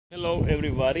Hello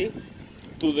everybody,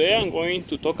 today I'm going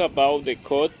to talk about the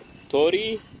code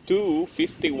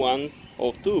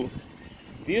 325102.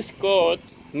 This code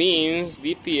means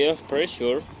DPF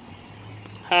pressure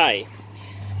high.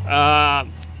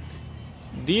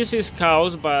 This is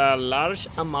caused by a large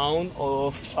amount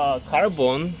of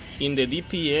carbon in the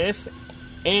DPF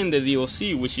and the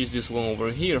DOC, which is this one over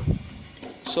here.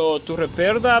 So to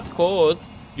repair that code,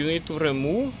 you need to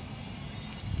remove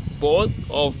both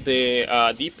of the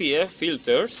DPF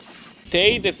filters.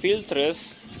 Take the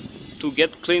filters to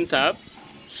get cleaned up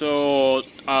so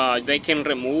they can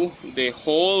remove the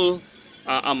whole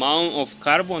amount of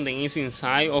carbon that is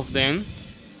inside of them.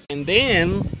 And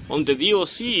then on the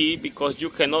DOC, because you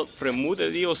cannot remove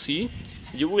the DOC,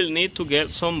 you will need to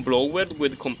get some blower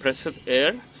with compressed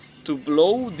air to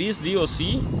blow this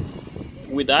DOC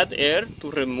with that air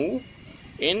to remove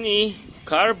any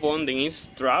carbon that is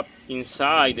trapped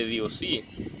inside the DOC,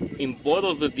 in both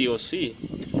of the DOC.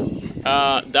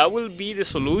 That will be the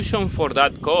solution for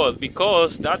that code,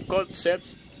 because that code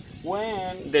sets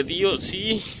when the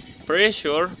DOC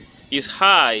pressure is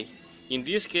high. In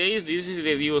this case, this is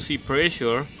the DOC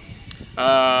pressure.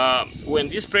 When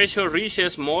this pressure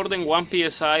reaches more than 1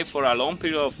 psi for a long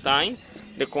period of time,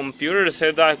 the computer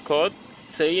set that code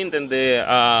saying that the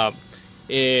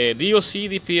DOC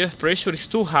DPF pressure is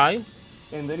too high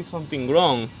and there is something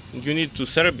wrong. You need to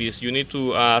service, you need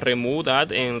to remove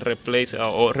that and replace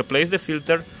the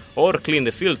filter or clean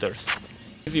the filters.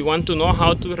 If you want to know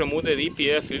how to remove the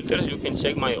DPF filters, you can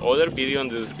check my other video in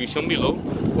the description below,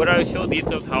 where I show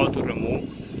details how to remove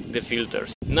the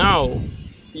filters. Now,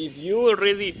 if you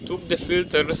already took the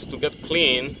filters to get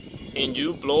clean and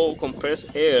you blow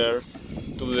compressed air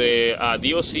to the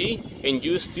DOC and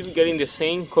you still getting the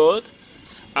same code,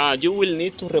 you will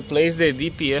need to replace the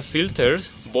DPF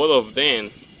filters, both of them.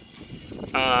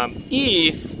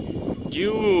 If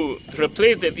you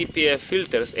replace the DPF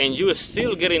filters and you are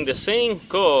still getting the same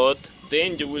code,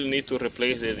 then you will need to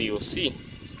replace the DOC.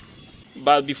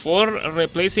 But before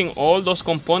replacing all those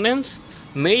components,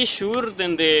 make sure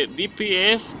that the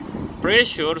DPF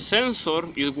pressure sensor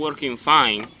is working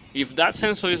fine. If that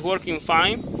sensor is working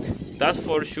fine, that's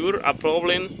for sure a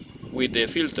problem with the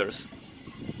filters.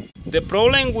 The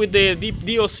problem with the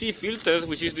DOC filters,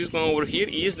 which is this one over here,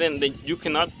 is then that you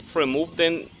cannot remove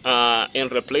them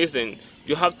and replace them.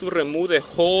 You have to remove the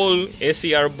whole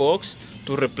SCR box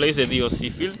to replace the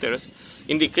DOC filters.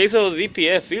 In the case of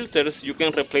DPF filters, you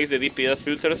can replace the DPF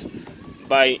filters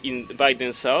by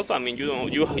themselves. I mean,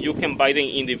 you can buy them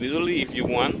individually if you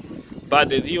want, but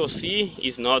the DOC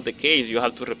is not the case. You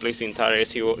have to replace the entire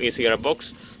SCR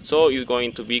box, so it's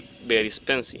going to be very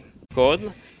expensive.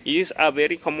 Code is a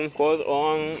very common code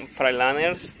on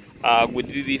Freightliners with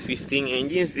DD15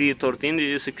 engines, DD13,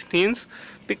 DD16s,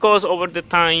 because over the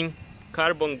time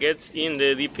carbon gets in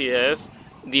the DPF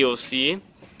DOC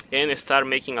and start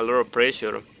making a lot of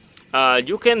pressure.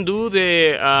 You can do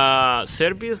the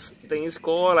service that is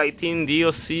called, I think,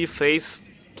 DOC phase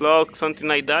plug, something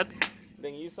like that.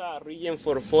 Then it's a regen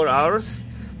for 4 hours,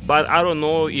 but I don't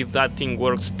know if that thing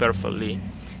works perfectly.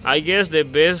 I guess the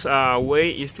best way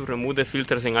is to remove the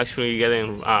filters and actually get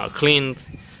them cleaned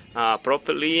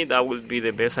properly. That would be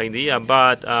the best idea.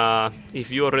 But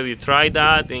if you already tried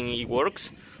that and it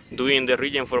works, doing the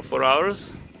regen for 4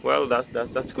 hours, well,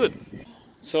 that's good.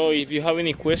 So if you have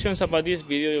any questions about this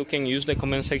video, you can use the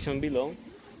comment section below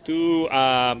to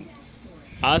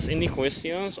ask any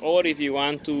questions, or if you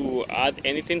want to add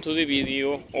anything to the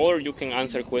video, or you can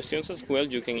answer questions as well,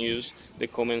 you can use the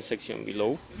comment section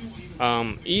below.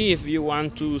 If you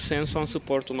want to send some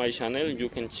support to my channel, you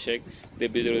can check the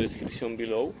video description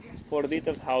below for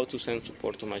details how to send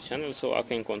support to my channel, so I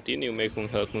can continue making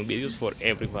helpful videos for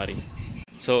everybody.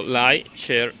 So like,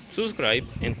 share, subscribe,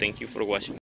 and thank you for watching.